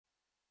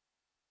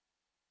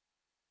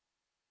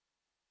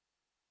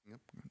Yep.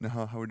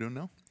 Now, how we're doing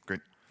now? Great.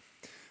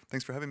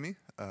 Thanks for having me.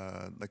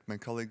 Like my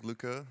colleague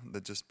Luca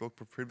that just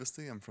spoke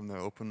previously, I'm from the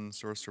Open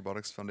Source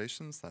Robotics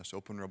Foundation /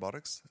 Open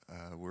Robotics.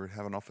 We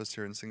have an office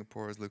here in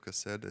Singapore, as Luca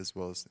said, as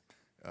well as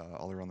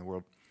all around the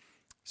world.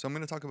 So I'm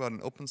going to talk about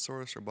an open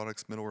source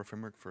robotics middleware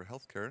framework for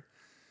healthcare.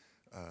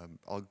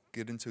 I'll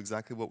get into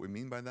exactly what we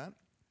mean by that.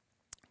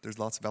 There's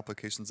lots of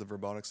applications of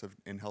robotics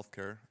in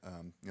healthcare.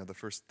 The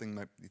first thing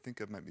you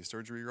think of might be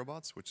surgery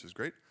robots, which is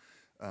great.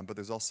 But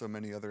there's also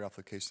many other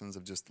applications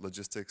of just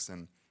logistics,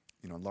 and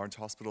large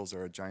hospitals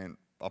are a giant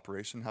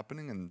operation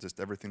happening, and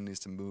just everything needs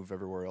to move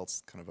everywhere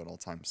else kind of at all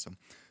times. So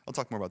I'll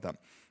talk more about that.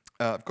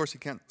 Of course, you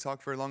can't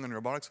talk very long on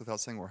robotics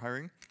without saying we're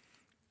hiring.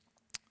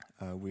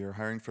 We are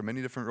hiring for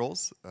many different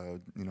roles,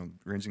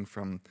 ranging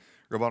from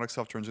robotic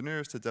software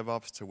engineers to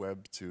DevOps to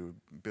web to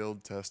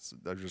build, test.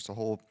 There's just a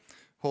whole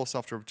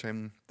software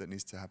chain that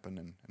needs to happen,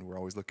 and we're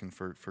always looking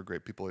for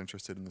great people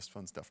interested in this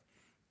fun stuff.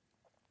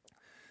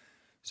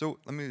 So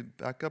let me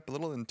back up a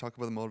little and talk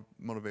about the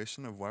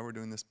motivation of why we're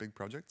doing this big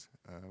project,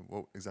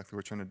 what exactly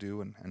we're trying to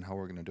do, and how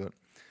we're going to do it.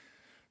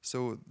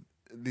 So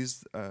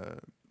these,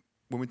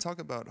 when we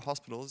talk about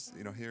hospitals,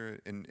 here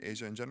in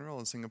Asia in general,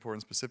 and Singapore in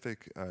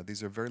specific,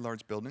 these are very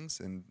large buildings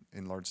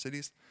in large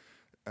cities,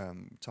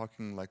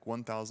 talking like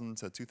 1,000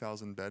 to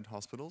 2,000 bed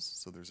hospitals.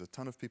 So there's a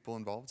ton of people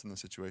involved in the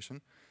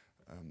situation.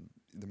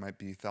 There might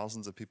be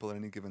thousands of people at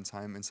any given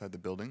time inside the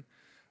building,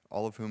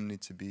 all of whom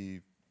need to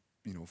be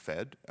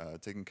fed,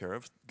 taken care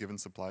of, given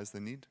supplies they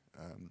need,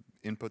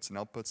 inputs and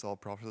outputs all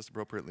processed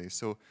appropriately.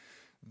 So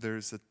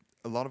there's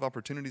a lot of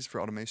opportunities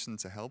for automation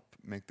to help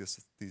make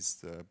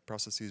these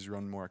processes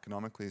run more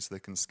economically so they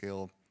can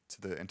scale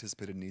to the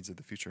anticipated needs of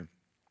the future.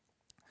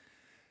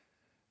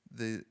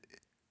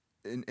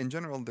 In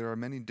general, there are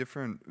many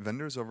different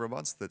vendors of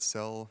robots that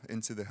sell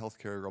into the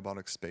healthcare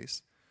robotics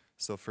space.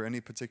 So for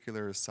any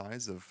particular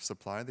size of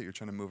supply that you're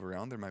trying to move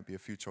around, there might be a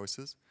few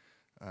choices.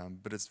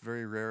 But it's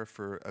very rare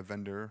for a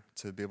vendor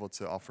to be able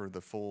to offer the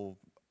full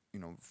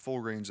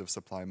range of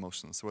supply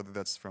motion. So whether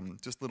that's from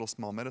just little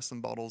small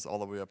medicine bottles all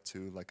the way up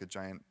to like a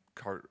giant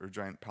cart or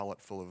giant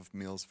pallet full of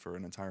meals for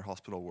an entire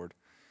hospital ward.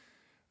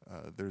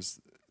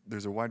 There's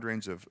a wide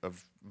range of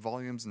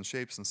volumes and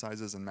shapes and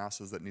sizes and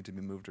masses that need to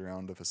be moved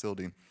around a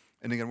facility.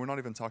 And again, we're not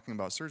even talking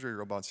about surgery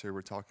robots here.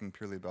 We're talking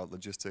purely about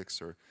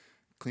logistics or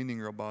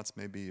cleaning robots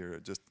maybe, or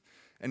just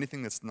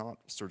anything that's not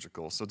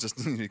surgical. So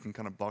just you can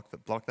kind of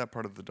block that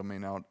part of the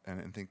domain out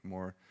and think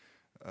more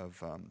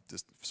of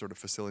just sort of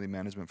facility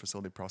management,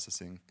 facility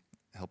processing,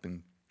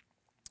 helping.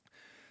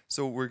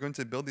 So we're going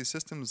to build these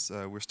systems.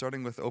 We're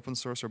starting with open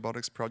source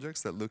robotics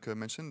projects that Luca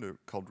mentioned,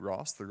 called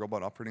ROS, the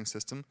Robot Operating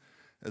System,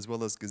 as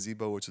well as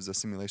Gazebo, which is a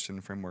simulation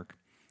framework.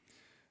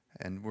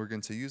 And we're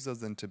going to use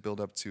those then to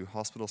build up to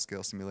hospital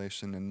scale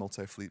simulation and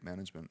multi-fleet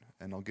management.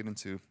 And I'll get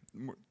into,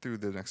 through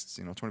the next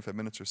 25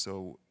 minutes or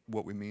so,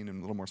 what we mean and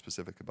a little more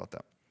specific about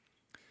that.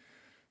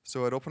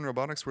 So at Open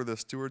Robotics, we're the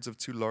stewards of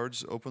two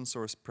large open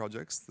source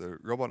projects, the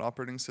Robot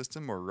Operating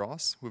System, or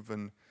ROS. We've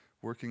been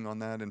working on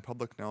that in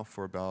public now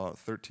for about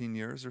 13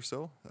 years or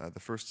so. The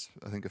first,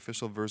 I think,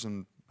 official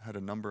version had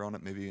a number on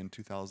it maybe in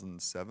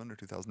 2007 or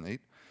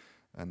 2008.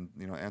 And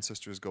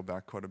ancestors go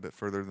back quite a bit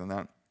further than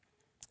that.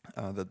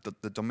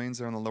 The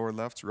domains are on the lower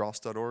left,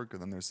 ros.org,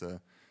 and then there's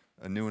a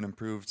new and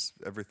improved,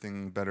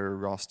 everything better,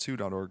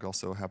 ros2.org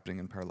also happening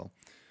in parallel.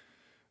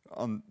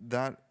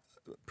 That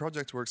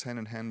project works hand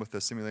in hand with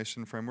a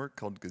simulation framework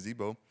called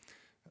Gazebo.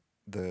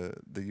 The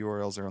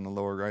URLs are on the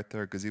lower right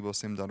there,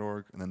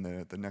 gazebosim.org, and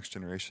then the next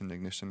generation,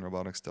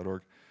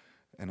 ignitionrobotics.org.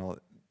 And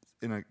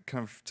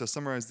to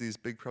summarize these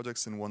big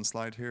projects in one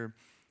slide here,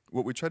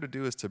 what we try to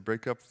do is to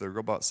break up the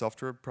robot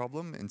software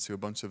problem into a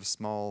bunch of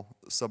small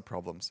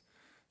sub-problems.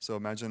 So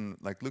imagine,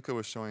 like Luca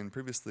was showing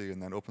previously in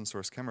that open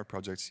source camera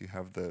project, you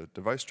have the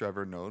device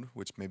driver node,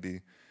 which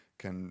maybe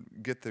can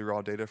get the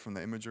raw data from the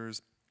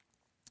imagers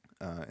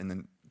and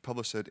then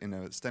publish it in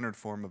a standard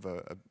form of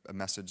a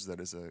message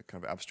that is a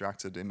kind of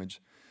abstracted image.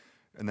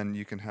 And then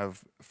you can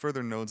have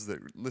further nodes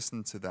that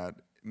listen to that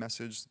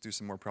message, do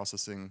some more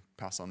processing,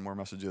 pass on more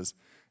messages,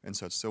 and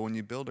such. So when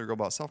you build a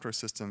robot software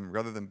system,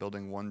 rather than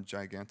building one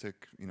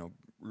gigantic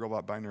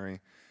robot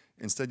binary,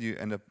 instead, you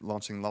end up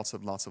launching lots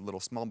of little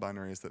small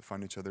binaries that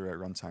find each other at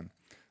runtime.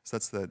 So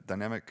that's the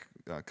dynamic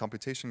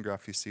computation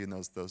graph you see in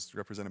those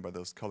represented by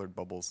those colored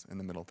bubbles in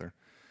the middle there.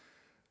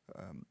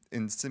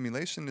 In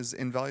simulation is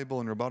invaluable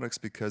in robotics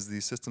because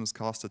these systems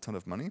cost a ton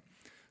of money.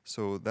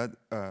 So that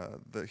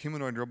the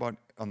humanoid robot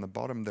on the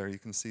bottom there, you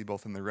can see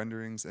both in the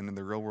renderings and in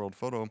the real-world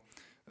photo,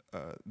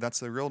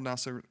 that's a real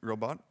NASA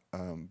robot.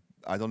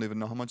 I don't even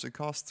know how much it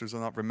costs. There's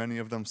not very many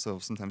of them, so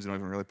sometimes you don't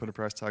even really put a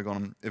price tag on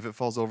them. If it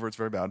falls over, it's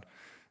very bad.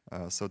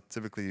 So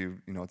typically,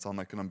 it's on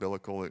like an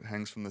umbilical. It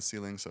hangs from the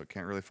ceiling, so it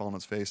can't really fall on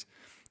its face.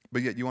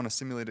 But yet you want to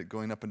simulate it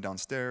going up and down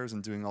stairs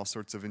and doing all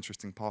sorts of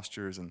interesting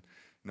postures and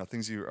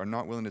things you are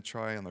not willing to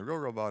try on the real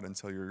robot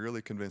until you're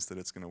really convinced that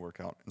it's going to work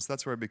out. And so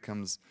that's where it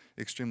becomes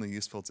extremely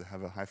useful to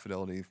have a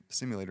high-fidelity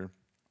simulator.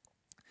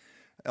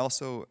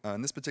 Also,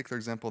 in this particular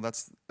example,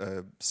 that's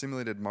a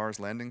simulated Mars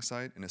landing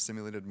site and a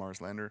simulated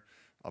Mars lander.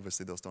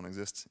 Obviously, those don't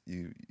exist.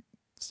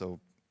 So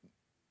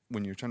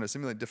when you're trying to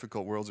simulate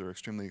difficult worlds or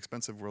extremely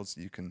expensive worlds,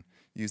 you can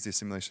use these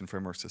simulation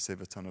frameworks to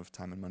save a ton of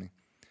time and money.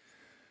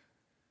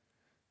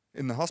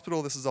 In the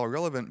hospital, this is all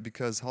relevant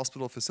because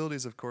hospital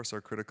facilities, of course,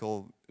 are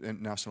critical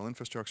in national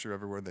infrastructure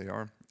everywhere they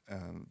are.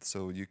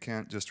 So you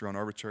can't just run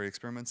arbitrary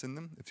experiments in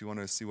them. If you want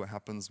to see what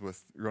happens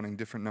with running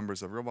different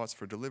numbers of robots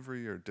for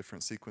delivery or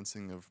different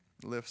sequencing of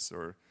lifts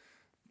or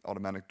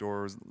automatic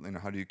doors,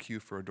 how do you queue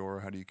for a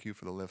door, how do you queue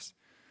for the lifts?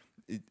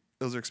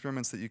 Those are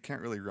experiments that you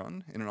can't really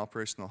run in an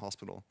operational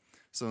hospital.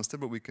 So instead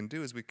what we can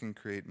do is we can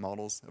create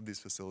models of these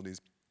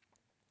facilities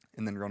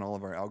and then run all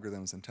of our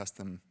algorithms and test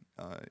them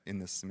in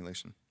this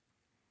simulation.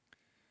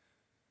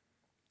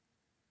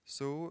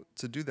 So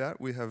to do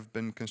that, we have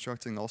been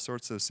constructing all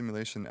sorts of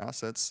simulation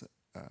assets.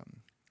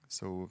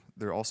 So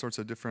there are all sorts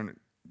of different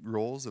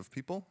roles of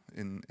people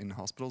in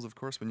hospitals, of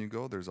course, when you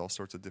go. There's all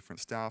sorts of different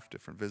staff,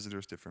 different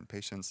visitors, different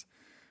patients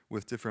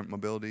with different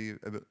mobility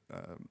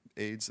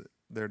aids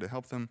there to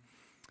help them,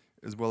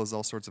 as well as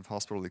all sorts of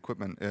hospital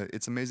equipment.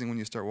 It's amazing when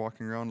you start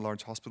walking around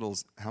large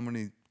hospitals how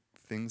many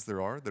things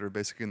there are that are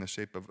basically in the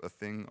shape of a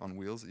thing on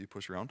wheels that you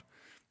push around.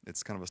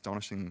 It's kind of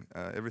astonishing.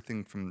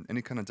 Everything from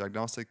any kind of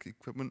diagnostic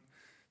equipment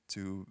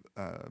to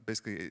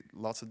basically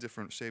lots of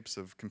different shapes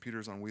of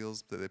computers on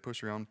wheels that they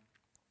push around.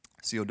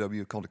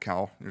 COW, called a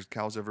cow. There's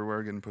cows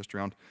everywhere getting pushed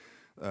around.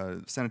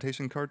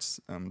 Sanitation carts,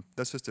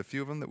 that's just a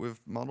few of them that we've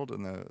modeled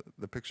in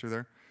the picture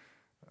there.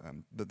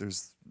 But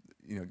there's,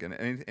 again,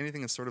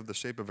 anything that's sort of the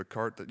shape of a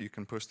cart that you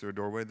can push through a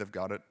doorway, they've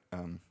got it.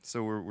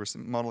 So we're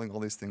modeling all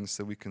these things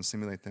so we can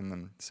simulate them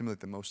and simulate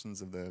the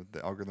motions of the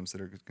algorithms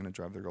that are going to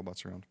drive the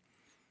robots around.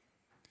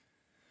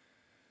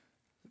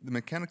 The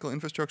mechanical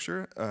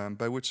infrastructure,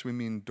 by which we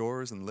mean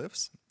doors and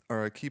lifts,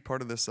 are a key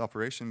part of this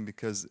operation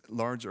because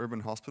large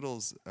urban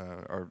hospitals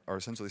are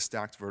essentially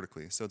stacked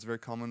vertically. So it's very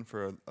common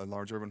for a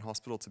large urban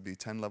hospital to be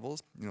 10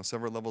 levels,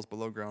 several levels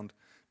below ground,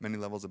 many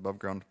levels above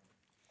ground,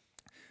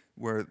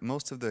 where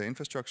most of the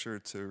infrastructure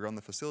to run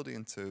the facility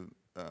and to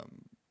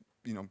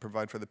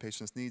provide for the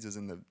patient's needs is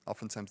in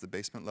oftentimes the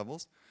basement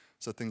levels.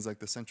 So things like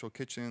the central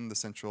kitchen, the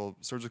central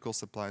surgical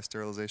supply,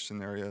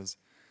 sterilization areas,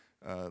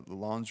 the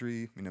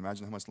laundry.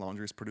 Imagine how much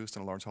laundry is produced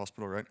in a large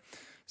hospital, right?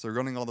 So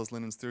running all those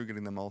linens through,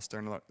 getting them all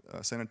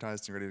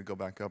sanitized and ready to go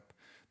back up.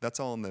 That's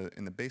all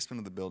in the basement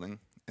of the building,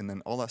 and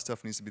then all that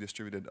stuff needs to be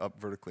distributed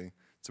up vertically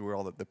to where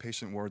all the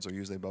patient wards are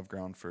usually above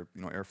ground for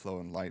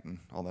airflow and light and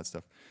all that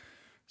stuff.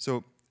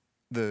 So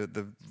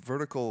the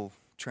vertical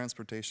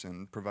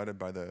transportation provided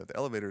by the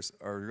elevators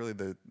are really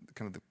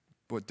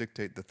what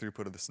dictate the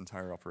throughput of this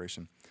entire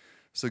operation.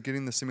 So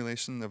getting the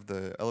simulation of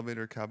the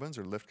elevator cabins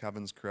or lift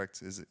cabins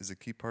correct is a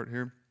key part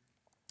here.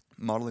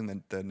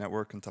 Modeling the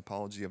network and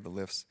topology of the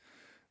lifts.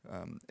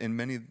 In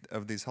many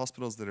of these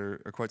hospitals that are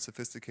quite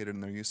sophisticated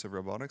in their use of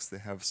robotics, they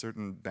have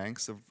certain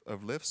banks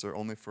of lifts or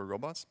only for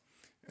robots.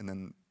 And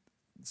then,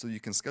 so you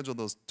can schedule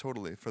those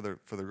totally for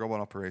the robot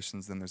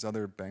operations. Then there's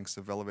other banks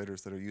of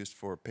elevators that are used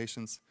for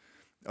patients,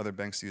 other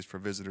banks used for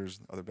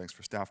visitors, other banks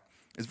for staff.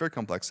 It's very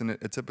complex, and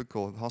a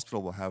typical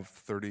hospital will have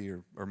 30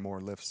 or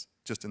more lifts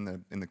just in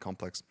the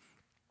complex.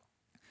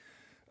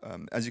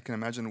 As you can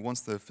imagine,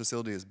 once the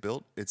facility is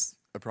built, it's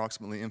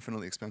approximately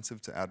infinitely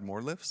expensive to add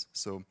more lifts.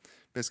 So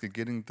basically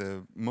getting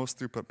the most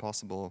throughput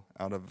possible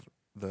out of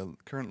the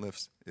current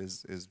lifts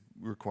is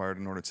required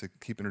in order to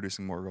keep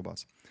introducing more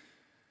robots.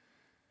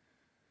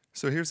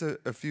 So here's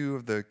a few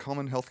of the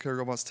common healthcare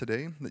robots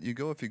today that you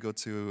go. If you go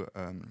to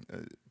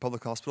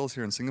public hospitals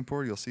here in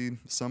Singapore, you'll see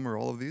some or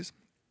all of these.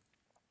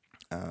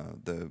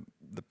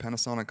 The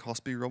Panasonic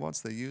Hospi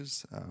robots they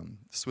use,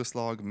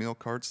 Swisslog meal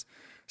carts.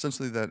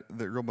 Essentially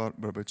the robot,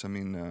 by which I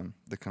mean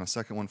the kind of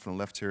second one from the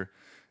left here,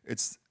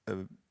 it's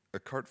a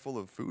cart full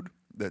of food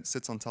that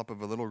sits on top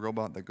of a little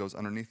robot that goes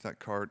underneath that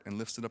cart and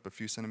lifts it up a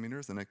few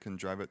centimeters, and it can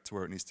drive it to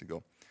where it needs to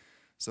go.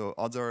 So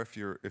odds are if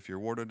you're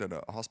warded at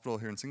a hospital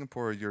here in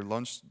Singapore, your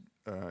lunch,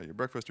 your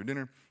breakfast, or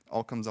dinner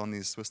all comes on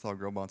these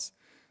Swisslog robots.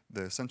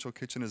 The central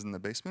kitchen is in the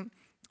basement.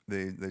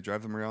 They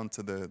drive them around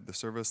to the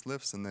service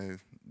lifts, and they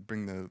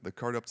bring the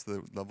cart up to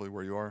the level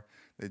where you are.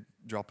 They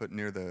drop it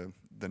near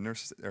the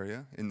nurse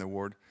area in the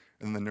ward,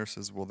 and the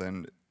nurses will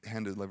then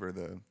hand deliver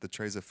the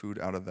trays of food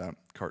out of that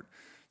cart.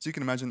 So you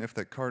can imagine if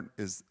that cart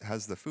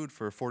has the food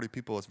for 40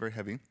 people, it's very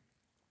heavy.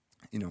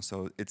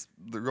 So it's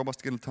the robots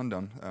to get a ton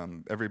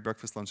done. Every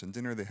breakfast, lunch, and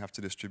dinner, they have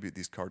to distribute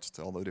these carts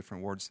to all the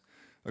different wards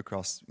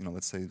across,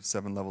 let's say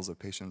 7 levels of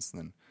patients,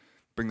 and then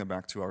bring them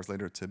back 2 hours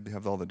later to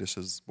have all the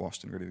dishes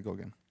washed and ready to go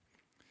again.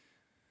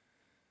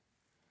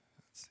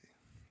 Let's see.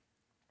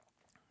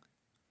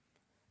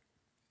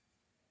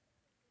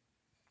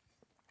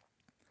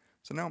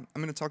 So now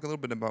I'm going to talk a little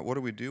bit about what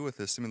do we do with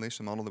this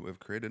simulation model that we've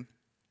created.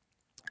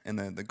 And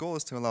the goal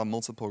is to allow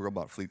multiple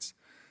robot fleets.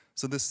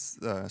 So this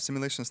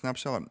simulation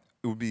snapshot,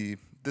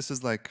 this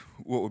is like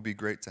what would be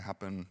great to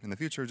happen in the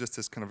future, just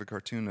as kind of a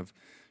cartoon of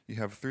you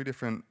have 3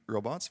 different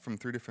robots from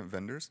 3 different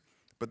vendors,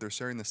 but they're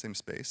sharing the same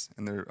space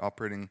and they're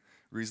operating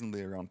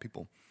reasonably around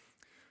people.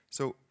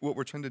 So what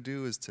we're trying to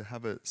do is to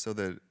have it so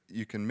that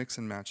you can mix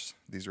and match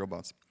these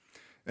robots.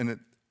 And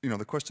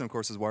the question, of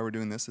course, is why we're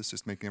doing this. It's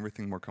just making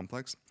everything more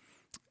complex.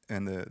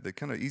 And the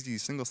kind of easy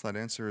single slide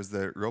answer is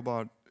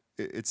that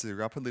it's a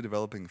rapidly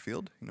developing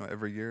field.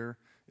 Every year,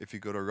 if you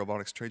go to a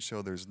robotics trade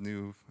show, there's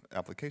new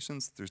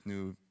applications, there's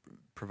new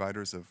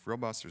providers of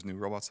robots, there's new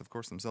robots, of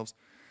course, themselves.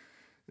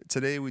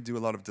 Today, we do a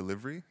lot of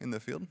delivery in the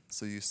field.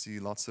 So you see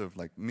lots of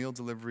like meal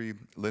delivery,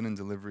 linen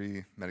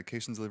delivery,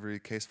 medication delivery,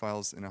 case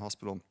files in a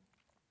hospital,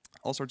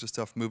 all sorts of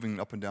stuff moving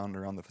up and down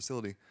around the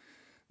facility.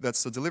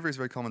 So delivery is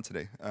very common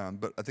today,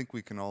 but I think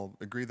we can all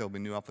agree there'll be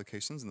new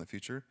applications in the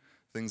future.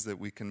 Things that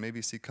we can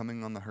maybe see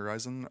coming on the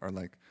horizon are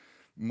like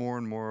more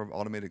and more of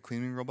automated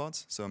cleaning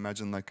robots. So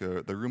imagine like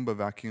the Roomba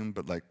vacuum,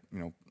 but like,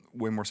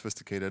 way more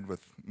sophisticated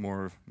with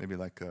more maybe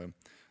like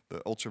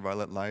the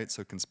ultraviolet light,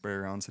 so it can spray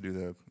around to do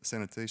the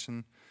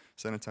sanitation,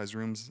 sanitize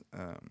rooms.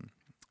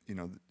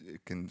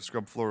 It can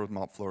scrub floors,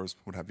 mop floors,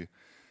 what have you.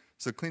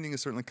 So cleaning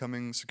is certainly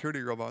coming.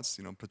 Security robots,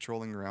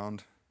 patrolling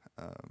around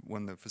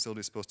when the facility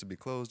is supposed to be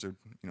closed, or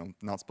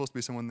not supposed to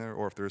be someone there,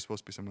 or if there is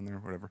supposed to be someone there,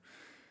 whatever.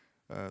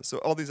 So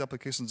all these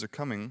applications are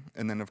coming,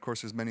 and then of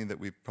course there's many that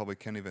we probably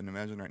can't even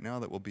imagine right now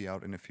that will be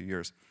out in a few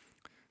years.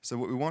 So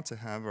what we want to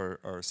have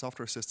are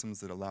software systems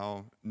that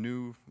allow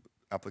new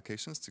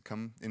applications to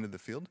come into the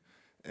field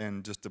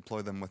and just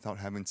deploy them without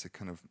having to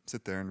kind of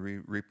sit there and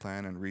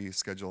replan and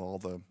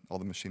reschedule all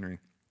the machinery.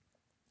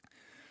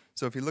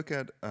 So if you look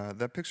at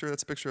that picture,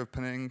 that's a picture of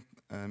Penang,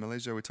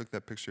 Malaysia. We took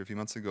that picture a few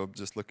months ago,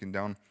 just looking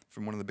down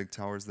from one of the big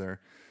towers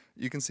there.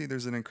 You can see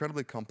there's an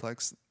incredibly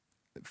complex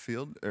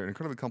field, or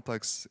incredibly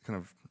complex kind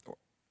of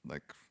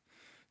like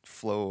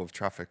flow of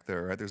traffic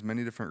there, right? There's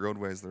many different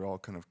roadways. They're all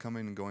kind of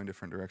coming and going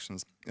different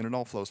directions, and it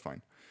all flows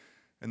fine.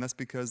 And that's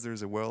because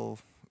there's a well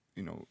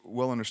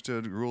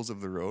understood rules of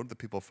the road that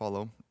people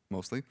follow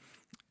mostly.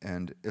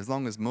 And as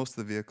long as most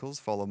of the vehicles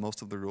follow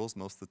most of the rules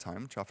most of the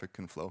time, traffic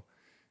can flow.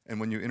 And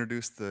when you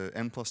introduce the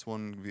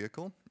N+1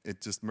 vehicle,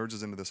 it just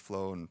merges into this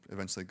flow and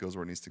eventually goes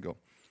where it needs to go.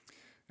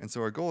 And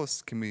so our goal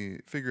is, can we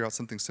figure out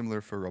something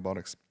similar for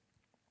robotics?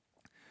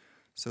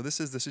 So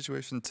this is the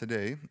situation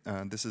today.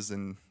 This is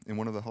in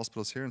one of the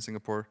hospitals here in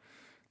Singapore.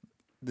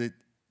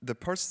 The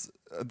parts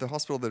of the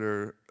hospital that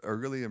are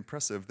really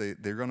impressive,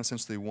 they run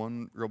essentially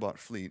one robot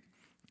fleet.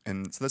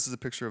 And so this is a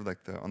picture of like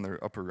on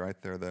the upper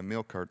right there, the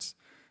meal carts.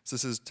 So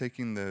this is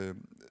taking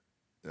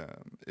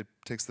it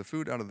takes the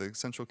food out of the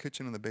central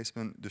kitchen in the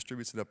basement,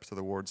 distributes it up to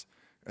the wards,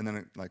 and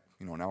then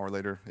an hour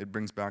later, it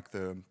brings back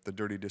the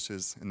dirty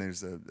dishes, and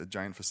there's a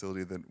giant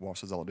facility that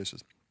washes all the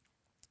dishes.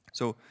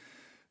 So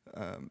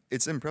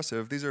it's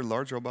impressive. These are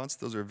large robots.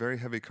 Those are very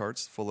heavy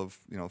carts full of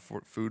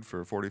food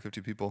for 40,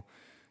 50 people.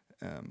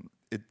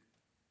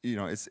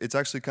 It's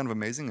actually kind of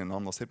amazing and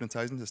almost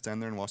hypnotizing to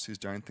stand there and watch these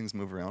giant things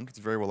move around. It's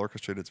very well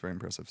orchestrated. It's very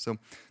impressive. So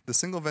the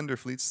single vendor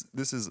fleets,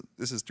 this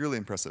is really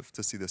impressive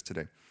to see this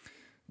today.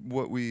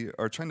 What we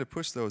are trying to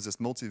push, though, is this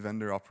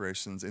multi-vendor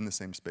operations in the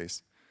same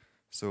space.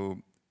 So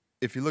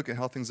if you look at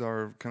how things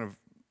are kind of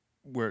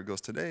where it goes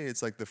today,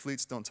 it's like the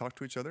fleets don't talk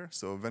to each other.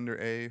 So vendor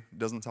A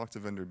doesn't talk to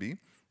vendor B.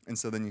 And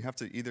so then you have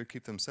to either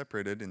keep them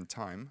separated in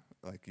time,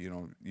 like,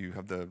 you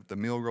have the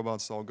meal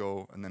robots all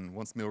go, and then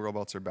once meal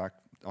robots are back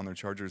on their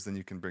chargers, then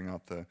you can bring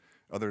out the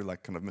other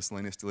like kind of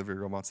miscellaneous delivery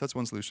robots. That's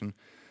one solution.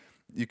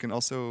 You can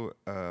also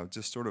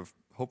just sort of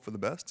hope for the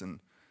best and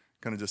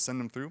kind of just send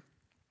them through.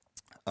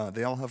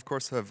 They all, of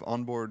course, have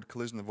onboard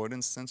collision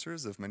avoidance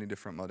sensors of many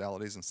different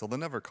modalities, and so they'll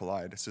never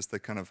collide. It's just they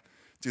kind of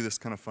do this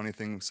kind of funny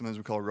thing. Sometimes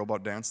we call a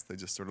robot dance. They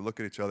just sort of look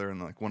at each other,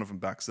 and like one of them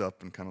backs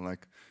up, and kind of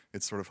like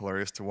it's sort of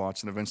hilarious to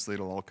watch. And eventually,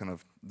 it'll all kind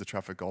of the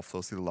traffic all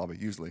flows through the lobby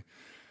usually.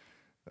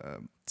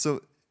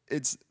 So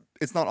it's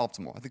not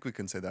optimal. I think we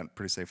can say that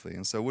pretty safely.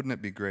 And so wouldn't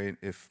it be great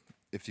if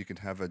you could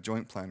have a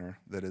joint planner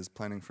that is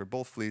planning for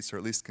both fleets, or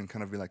at least can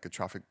kind of be like a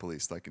traffic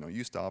police, like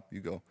you stop,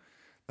 you go,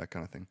 that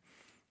kind of thing.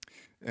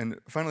 And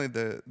finally,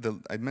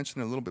 I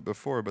mentioned it a little bit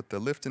before, but the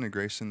lift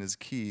integration is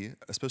key,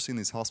 especially in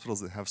these hospitals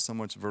that have so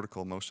much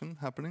vertical motion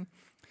happening.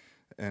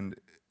 And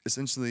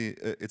essentially,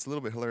 it's a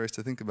little bit hilarious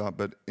to think about,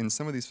 but in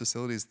some of these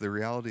facilities, the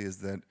reality is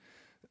that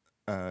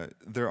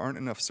there aren't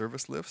enough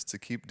service lifts to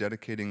keep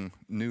dedicating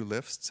new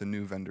lifts to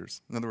new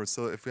vendors. In other words,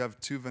 so if we have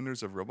 2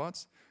 vendors of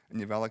robots, and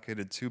you've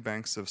allocated 2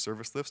 banks of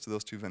service lifts to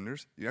those 2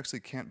 vendors, you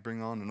actually can't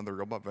bring on another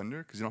robot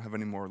vendor because you don't have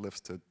any more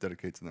lifts to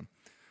dedicate to them.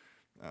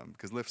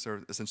 Because lifts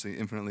are essentially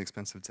infinitely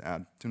expensive to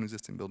add to an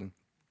existing building.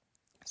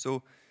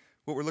 So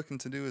what we're looking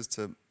to do is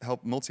to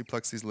help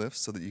multiplex these lifts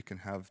so that you can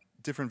have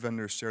different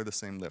vendors share the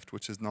same lift,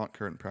 which is not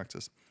current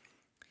practice.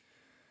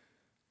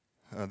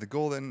 The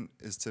goal then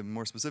is to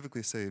more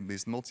specifically say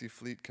these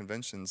multi-fleet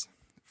conventions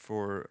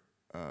for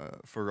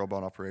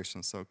robot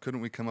operations. So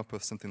couldn't we come up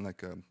with something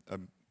like a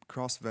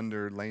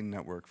cross-vendor lane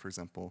network, for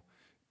example,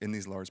 in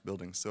these large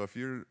buildings? So if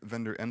you're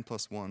vendor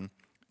N+1,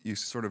 you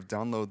sort of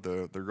download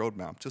the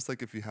roadmap. Just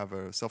like if you have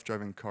a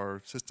self-driving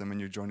car system and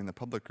you're joining the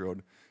public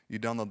road, you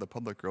download the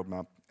public road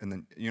map, and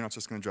then you're not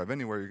just going to drive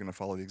anywhere, you're going to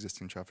follow the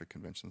existing traffic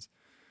conventions.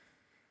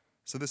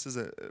 So this is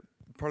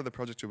part of the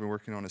project we've been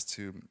working on is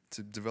to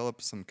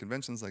develop some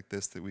conventions like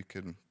this that we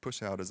can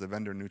push out as a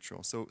vendor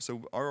neutral. So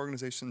our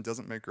organization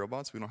doesn't make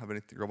robots. We don't have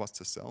any robots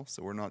to sell.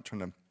 So we're not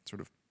trying to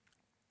sort of,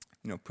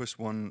 push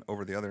one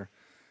over the other.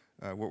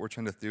 What we're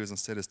trying to do is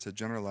instead is to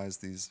generalize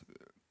these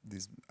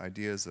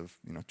ideas of,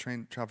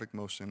 train traffic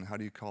motion. How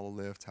do you call a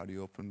lift? How do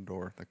you open a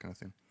door? That kind of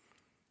thing.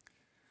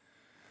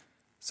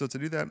 So to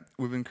do that,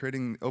 we've been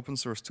creating open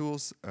source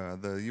tools.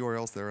 The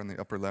URLs there on the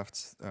upper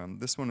left.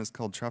 This one is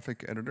called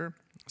Traffic Editor.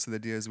 So the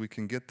idea is we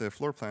can get the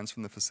floor plans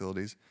from the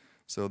facilities.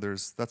 So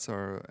that's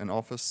an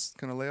office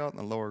kind of layout in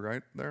the lower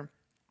right there.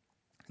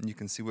 And you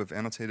can see we've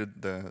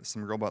annotated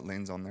some robot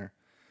lanes on there.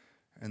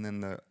 And then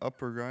the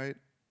upper right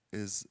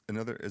is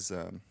another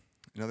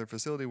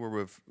facility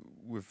where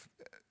we've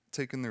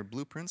taken their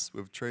blueprints,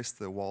 we've traced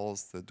the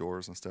walls, the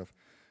doors and stuff,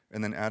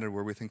 and then added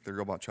where we think the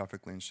robot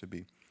traffic lanes should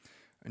be.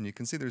 And you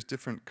can see there's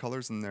different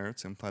colors in there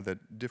to imply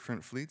that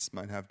different fleets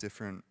might have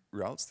different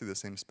routes through the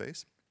same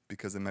space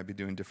because they might be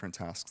doing different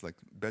tasks, like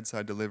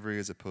bedside delivery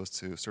as opposed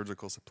to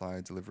surgical supply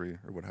delivery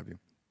or what have you.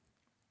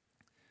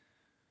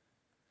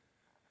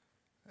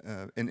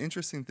 An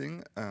interesting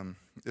thing,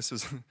 this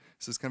is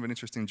kind of an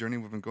interesting journey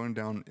we've been going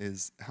down,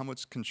 is how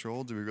much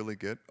control do we really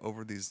get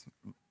over these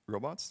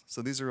robots?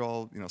 So these are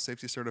all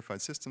safety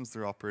certified systems.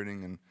 They're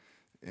operating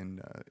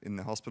in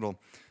the hospital.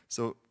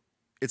 So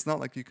it's not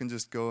like you can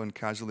just go and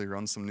casually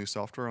run some new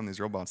software on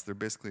these robots. They're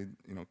basically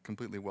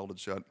completely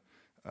welded shut.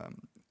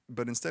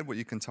 But instead, what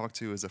you can talk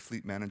to is a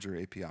fleet manager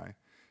API.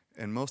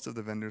 And most of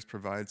the vendors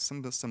provide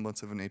some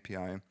semblance of an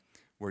API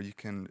where you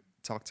can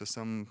talk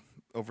to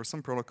over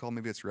some protocol,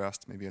 maybe it's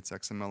REST, maybe it's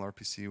XML,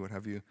 RPC, what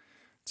have you,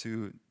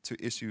 to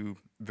issue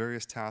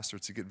various tasks or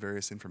to get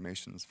various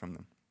informations from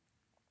them.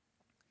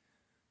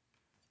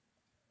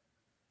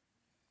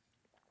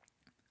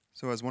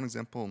 So as one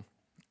example,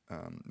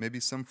 maybe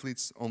some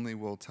fleets only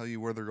will tell you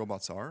where the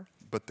robots are,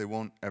 but they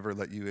won't ever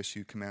let you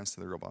issue commands to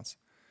the robots.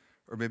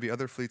 Or maybe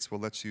other fleets will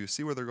let you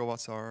see where the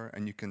robots are,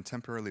 and you can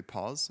temporarily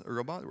pause a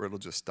robot, or it'll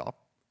just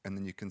stop, and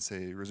then you can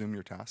say, resume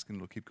your task, and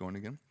it'll keep going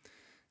again.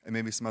 And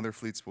maybe some other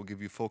fleets will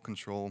give you full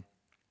control,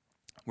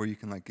 where you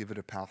can give it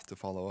a path to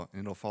follow,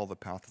 and it'll follow the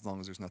path as long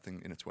as there's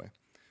nothing in its way.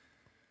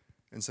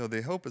 And so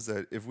the hope is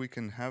that if we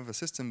can have a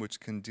system which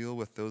can deal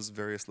with those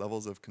various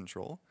levels of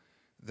control,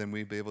 then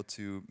we'd be able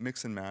to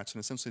mix and match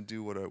and essentially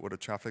do what a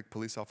traffic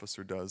police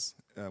officer does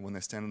when they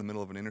stand in the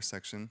middle of an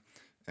intersection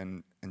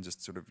and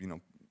just sort of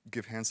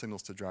give hand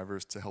signals to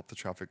drivers to help the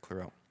traffic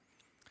clear out.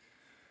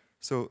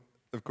 So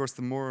of course,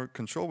 the more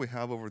control we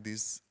have over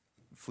these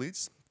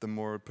fleets, the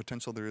more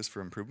potential there is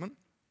for improvement.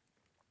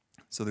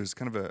 So there's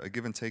kind of a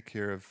give and take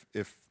here of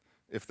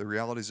if the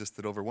reality is just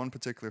that over one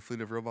particular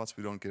fleet of robots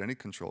we don't get any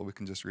control, we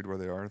can just read where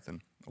they are,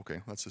 then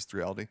okay, that's just the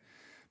reality.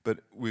 But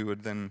we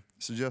would then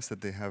suggest that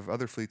they have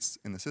other fleets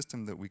in the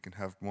system that we can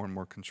have more and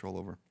more control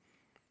over.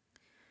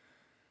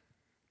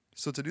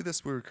 So to do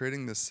this, we're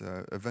creating this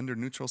a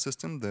vendor-neutral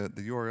system. The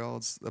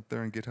URL is up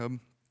there in GitHub.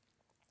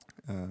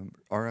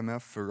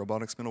 RMF for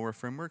Robotics Middleware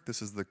Framework.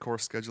 This is the core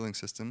scheduling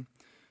system.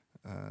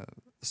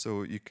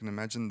 So you can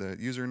imagine the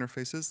user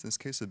interfaces. In this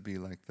case, it'd be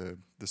like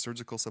the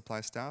surgical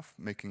supply staff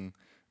making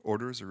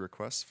orders or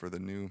requests for the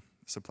new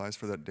supplies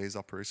for that day's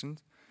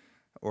operations,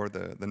 or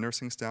the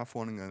nursing staff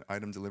wanting an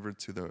item delivered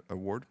to a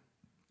ward.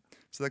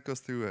 So that goes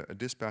through a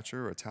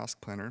dispatcher or a task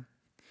planner,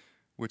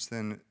 which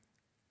then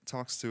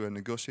talks to a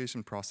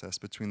negotiation process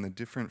between the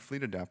different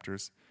fleet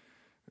adapters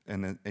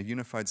and a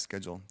unified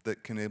schedule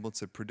that can able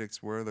to predict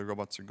where the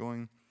robots are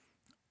going,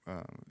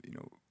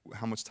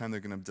 how much time they're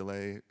going to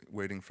delay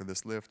waiting for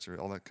this lift or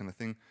all that kind of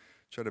thing.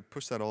 Try to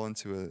push that all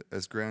into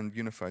as grand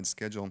unified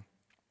schedule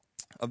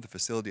of the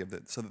facility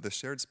so that the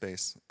shared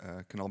space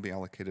can all be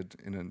allocated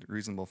in a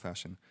reasonable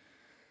fashion.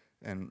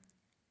 And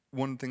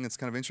one thing that's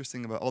kind of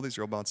interesting about all these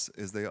robots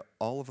is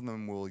all of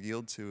them will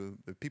yield to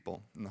the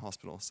people in the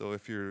hospital. So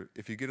if you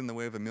get in the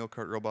way of a meal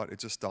cart robot, it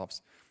just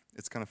stops.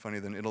 It's kind of funny.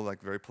 Then it'll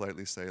very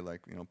politely say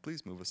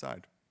please move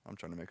aside. I'm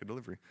trying to make a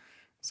delivery.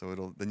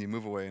 So then you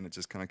move away and it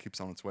just kind of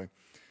keeps on its way.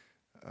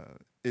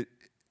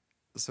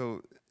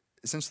 So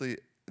essentially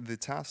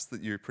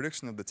your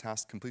prediction of the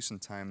task completion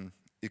time,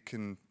 it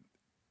can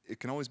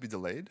always be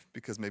delayed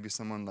because maybe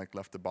someone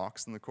left a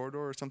box in the corridor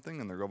or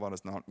something and the robot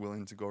is not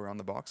willing to go around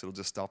the box. It'll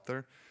just stop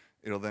there.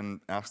 It'll then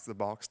ask the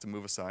box to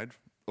move aside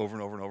over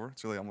and over and over.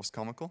 It's really almost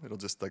comical. It'll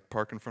just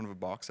park in front of a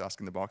box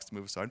asking the box to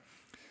move aside.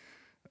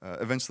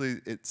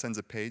 Eventually it sends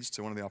a page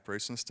to one of the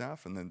operations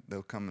staff and then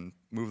they'll come and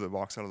move the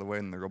box out of the way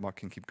and the robot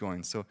can keep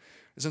going. So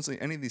essentially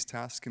any of these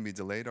tasks can be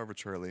delayed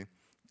arbitrarily,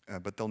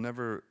 but they'll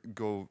never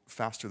go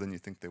faster than you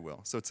think they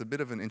will. So it's a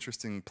bit of an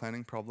interesting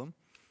planning problem.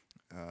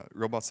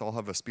 Robots all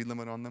have a speed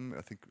limit on them.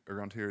 I think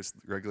around here it's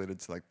regulated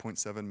to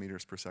 0.7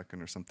 meters per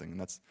second or something,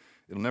 and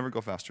it'll never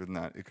go faster than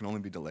that. It can only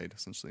be delayed,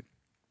 essentially.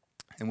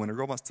 And when a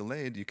robot's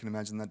delayed, you can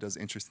imagine that does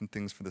interesting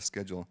things for the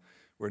schedule,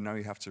 where now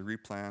you have to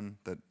replan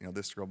that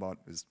this robot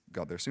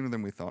got there sooner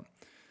than we thought.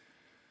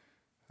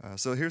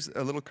 So here's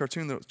a little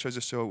cartoon that tries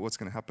to show what's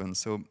going to happen.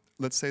 So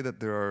let's say that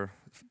there are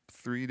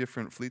 3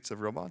 different fleets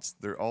of robots.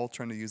 They're all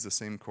trying to use the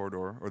same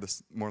corridor, or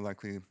more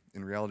likely,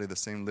 in reality, the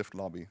same lift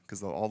lobby,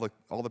 because all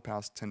the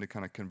paths tend to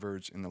kind of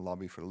converge in the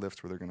lobby for the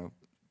lift, where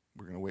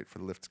we're gonna wait for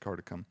the lift car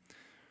to come.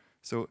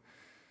 So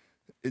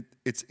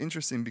it's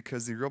interesting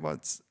because the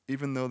robots,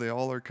 even though they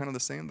all are kind of the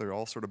same, they're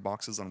all sort of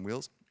boxes on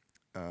wheels.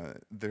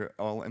 They're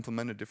all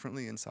implemented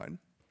differently inside.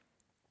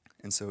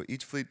 And so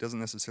each fleet doesn't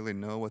necessarily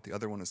know what the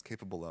other one is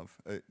capable of.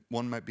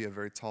 One might be a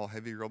very tall,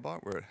 heavy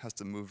robot where it has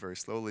to move very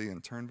slowly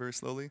and turn very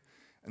slowly.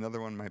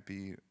 Another one might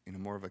be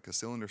more of like a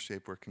cylinder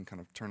shape where it can kind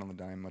of turn on the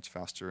dime much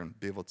faster and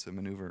be able to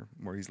maneuver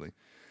more easily.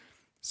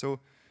 So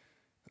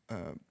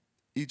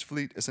each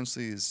fleet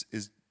essentially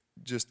is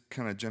just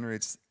kind of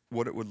generates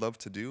what it would love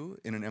to do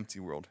in an empty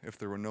world if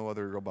there were no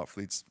other robot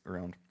fleets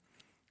around.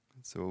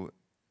 So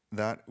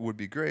that would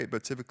be great,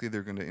 but typically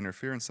they're going to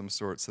interfere in some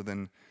sort. So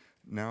then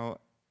now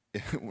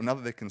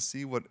that they can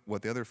see what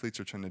the other fleets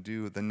are trying to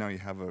do, then now you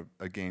have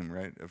a game,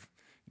 right? Of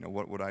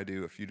what would I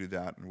do if you do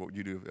that, and what would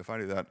you do if I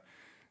do that?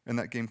 And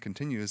that game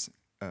continues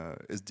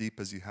as deep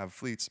as you have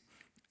fleets.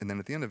 And then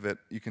at the end of it,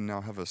 you can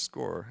now have a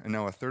score. And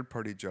now a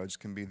third-party judge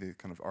can be the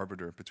kind of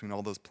arbiter between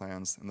all those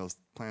plans and those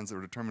plans that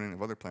are determining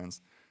of other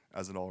plans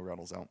as it all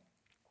rattles out.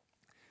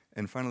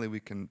 And finally, we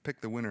can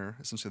pick the winner,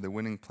 essentially the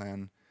winning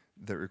plan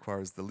that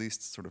requires the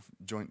least sort of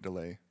joint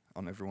delay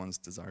on everyone's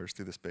desires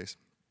through the space.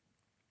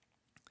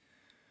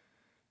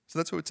 So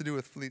that's what to do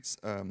with fleets.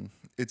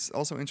 It's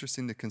also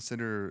interesting to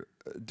consider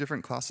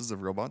different classes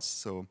of robots.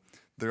 So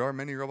there are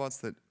many robots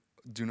that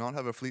do not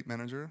have a fleet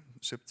manager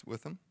shipped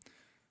with them.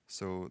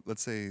 So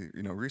let's say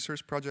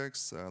research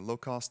projects, low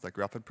cost like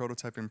rapid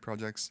prototyping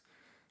projects,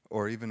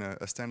 or even a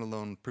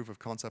standalone proof of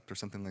concept or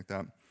something like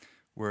that,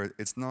 where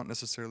it's not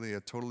necessarily a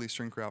totally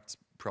shrink-wrapped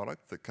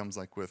product that comes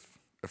like with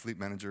a fleet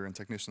manager and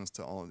technicians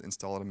to all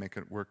install it and make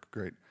it work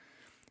great.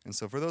 And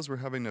so for those, we're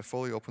having a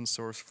fully open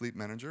source fleet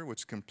manager,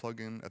 which can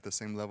plug in at the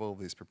same level of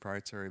these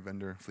proprietary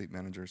vendor fleet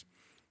managers.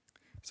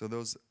 So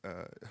those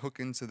hook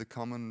into the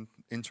common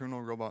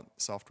internal robot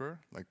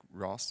software, like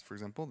ROS, for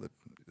example, that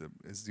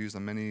is used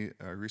on many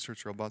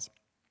research robots.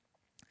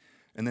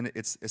 And then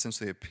it's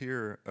essentially a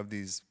peer of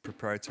these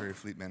proprietary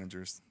fleet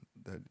managers.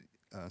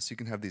 So you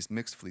can have these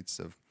mixed fleets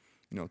of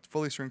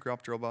fully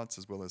shrink-wrapped robots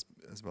as well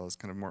as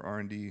kind of more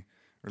R&D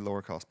or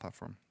lower cost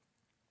platform.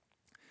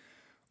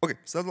 Okay,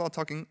 so that's a lot of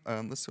talking.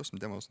 Let's show some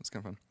demos. It's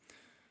kind of fun.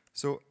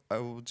 So I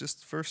will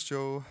just first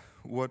show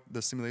what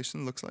the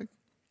simulation looks like.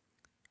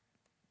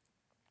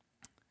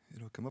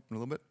 It'll come up in a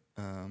little bit.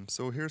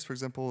 So here's, for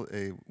example,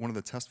 one of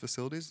the test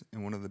facilities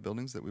in one of the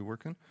buildings that we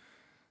work in.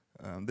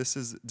 This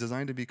is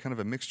designed to be kind of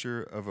a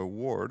mixture of a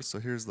ward. So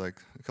here's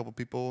like a couple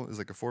people. There's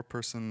like a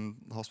 4-person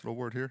hospital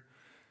ward here,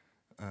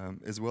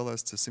 as well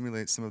as to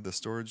simulate some of the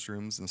storage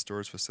rooms and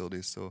storage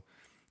facilities. So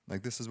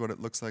like this is what it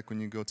looks like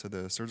when you go to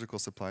the surgical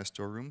supply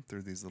storeroom. There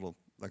are these little,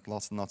 like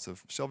lots and lots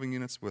of shelving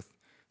units with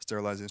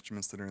sterilized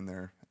instruments that are in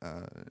there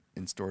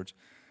in storage.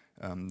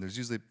 There's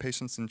usually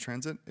patients in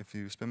transit. If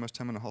you spend much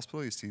time in a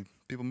hospital, you see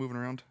people moving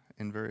around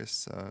in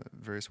various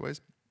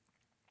ways.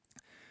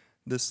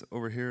 This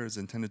over here is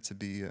intended to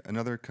be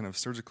another kind of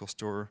surgical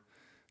store.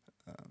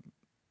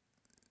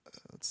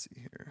 Let's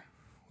see here.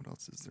 What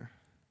else is there?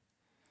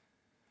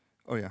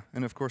 Oh yeah,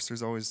 and of course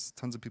there's always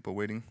tons of people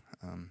waiting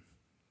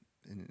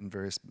in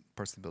various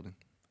parts of the building.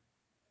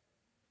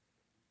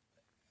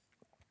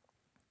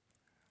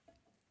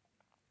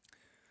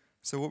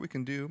 So what we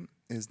can do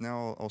is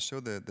now I'll show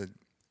the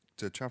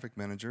traffic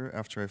manager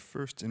after I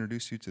first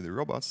introduce you to the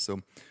robots. So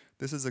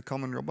this is a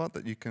common robot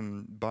that you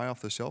can buy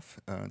off the shelf.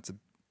 It's a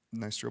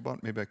nice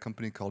robot made by a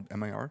company called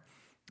MIR.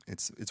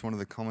 It's one of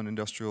the common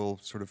industrial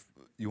sort of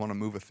you want to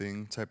move a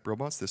thing type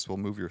robots. This will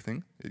move your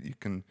thing. You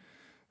can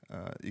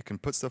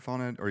put stuff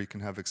on it, or you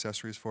can have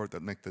accessories for it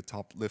that make the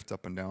top lift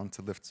up and down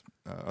to lift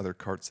other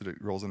carts that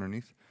it rolls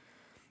underneath.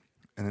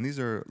 And then these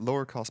are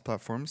lower cost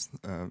platforms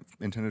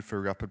intended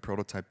for rapid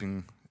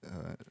prototyping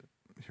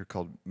here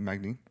called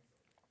Magni.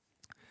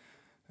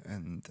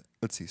 And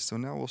let's see, so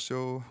now we'll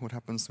show what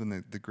happens when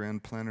the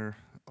grand planner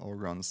all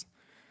runs.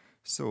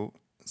 So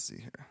let's see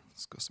here,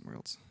 let's go somewhere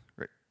else.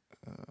 Right.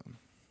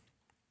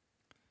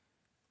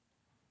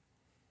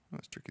 Oh,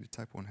 it's tricky to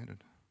type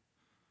one-handed.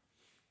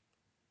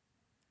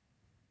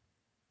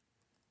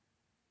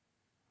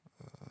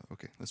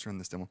 Okay, let's run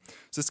this demo.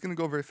 So it's going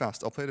to go very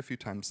fast. I'll play it a few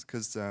times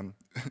because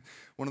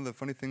one of the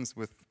funny things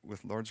with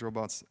large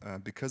robots,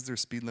 because they're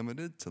speed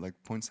limited to like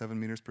 0.7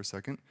 meters per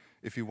second,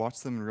 if you watch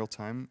them in real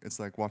time, it's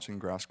like watching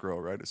grass grow,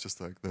 right? It's just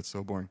like, that's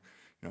so boring.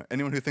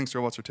 Anyone who thinks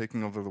robots are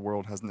taking over the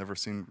world has never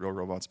seen real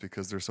robots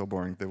because they're so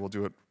boring. They will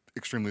do it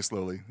extremely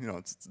slowly.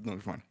 No, you're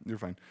fine. You're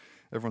fine.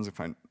 Everyone's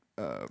fine.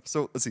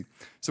 So let's see.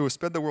 So we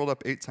sped the world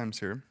up 8 times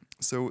here.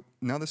 So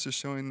now this is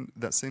showing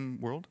that same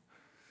world,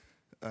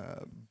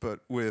 but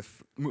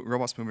with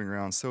robots moving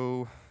around.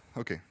 So,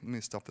 okay, let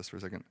me stop this for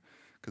a second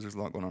because there's a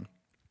lot going on.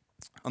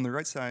 On the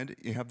right side,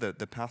 you have the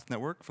path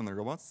network from the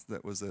robots.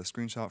 That was a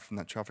screenshot from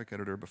that traffic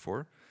editor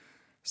before.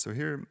 So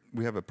here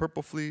we have a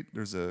purple fleet.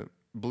 There's a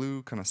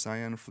blue kind of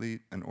cyan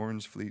fleet, an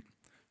orange fleet.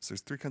 So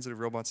there's 3 kinds of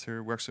robots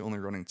here. We're actually only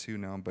running 2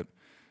 now, but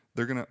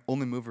they're going to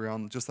only move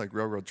around just like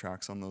railroad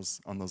tracks on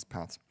those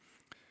paths.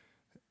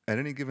 At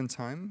any given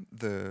time,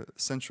 the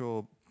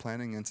central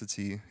planning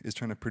entity is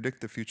trying to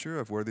predict the future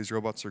of where these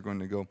robots are going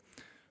to go.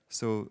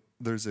 So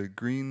there's a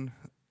green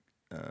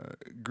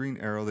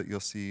arrow that you'll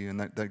see, and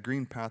that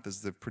green path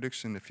is the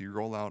prediction if you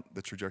roll out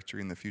the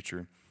trajectory in the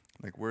future.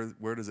 Like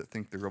where does it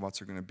think the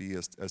robots are going to be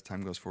as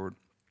time goes forward?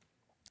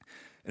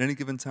 At any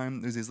given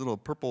time, there's these little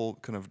purple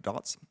kind of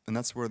dots, and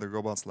that's where the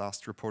robot's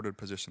last reported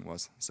position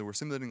was. So we're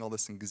simulating all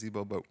this in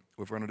Gazebo, but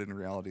we've run it in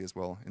reality as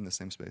well in the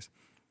same space.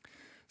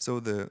 So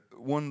the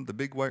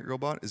big white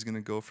robot is going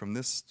to go from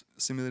this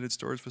simulated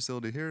storage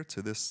facility here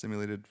to this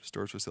simulated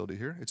storage facility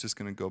here. It's just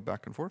going to go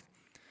back and forth.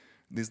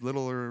 These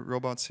littler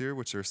robots here,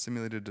 which are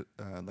simulated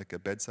like a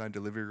bedside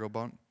delivery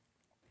robot,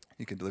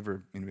 you can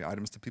deliver maybe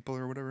items to people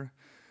or whatever.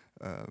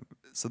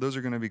 So those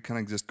are going to be kind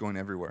of just going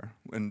everywhere.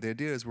 And the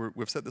idea is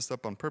we've set this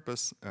up on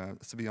purpose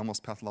to be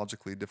almost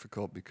pathologically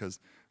difficult because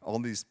all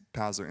these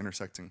paths are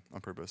intersecting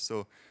on purpose.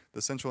 So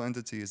the central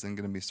entity is then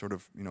going to be sort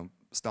of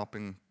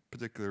stopping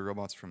particular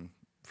robots from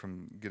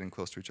getting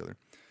close to each other.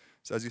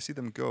 So as you see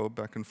them go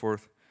back and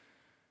forth,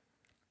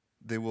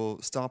 they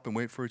will stop and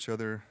wait for each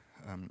other.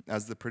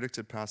 As the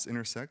predicted paths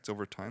intersect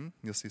over time,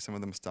 you'll see some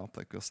of them stop.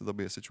 Like so there'll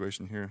be a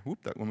situation here.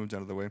 Whoop! That one moved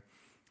out of the way.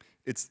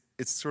 It's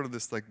sort of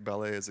this like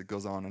ballet as it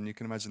goes on, and you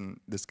can imagine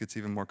this gets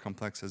even more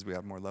complex as we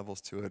add more levels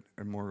to it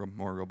and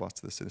more robots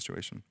to this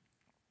situation.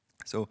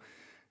 So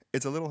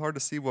it's a little hard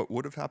to see what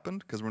would have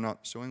happened because we're not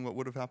showing what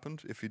would have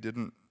happened if you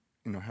didn't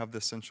have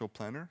this central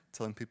planner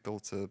telling people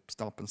to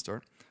stop and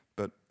start.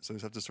 But so you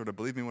just have to sort of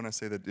believe me when I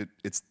say that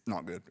it's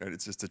not good, right?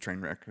 It's just a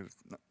train wreck.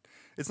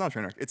 It's not a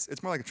train wreck.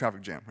 It's more like a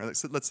traffic jam, right? Like,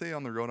 so let's say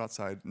on the road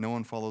outside, no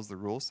one follows the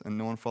rules and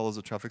no one follows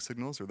the traffic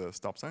signals or the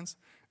stop signs,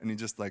 and you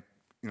just like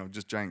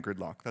just giant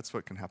gridlock. That's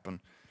what can happen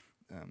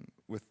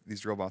with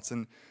these robots.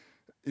 And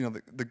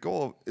the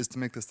goal is to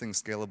make this thing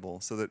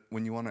scalable so that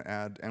when you want to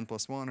add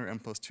n+1 or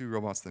n+2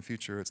 robots in the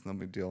future, it's no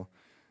big deal.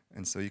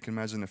 And so you can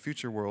imagine a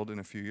future world in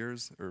a few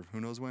years, or who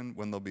knows when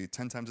there'll be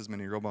 10 times as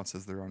many robots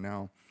as there are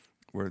now,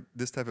 where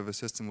this type of a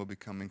system will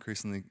become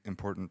increasingly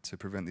important to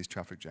prevent these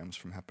traffic jams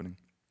from happening.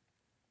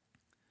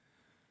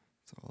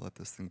 So I'll let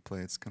this thing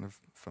play. It's kind of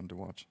fun to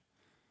watch.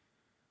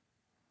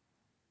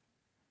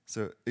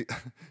 So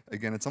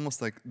again, it's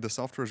almost like the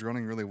software is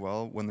running really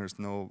well when there's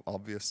no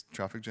obvious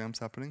traffic jams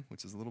happening,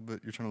 which is a little bit,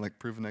 you're trying to like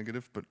prove a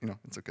negative, but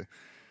it's okay.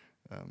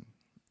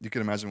 You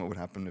can imagine what would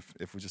happen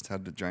if we just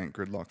had a giant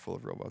gridlock full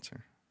of robots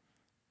here.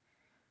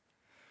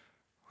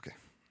 Okay.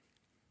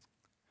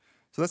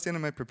 So that's the end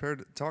of my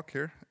prepared talk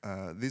here.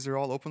 These are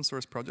all open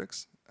source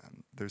projects.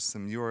 There's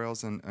some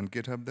URLs on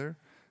GitHub there,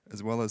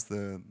 as well as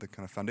the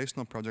kind of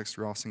foundational projects,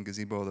 ROS and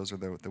Gazebo. Those are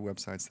the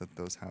websites that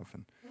those have.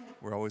 And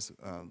we're always,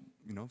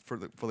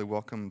 fully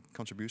welcome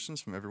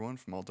contributions from everyone,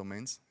 from all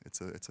domains. It's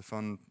a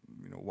fun,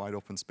 wide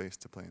open space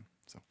to play in.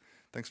 So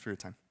thanks for your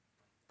time.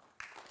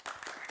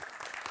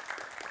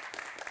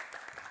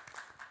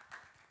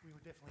 We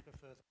would definitely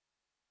prefer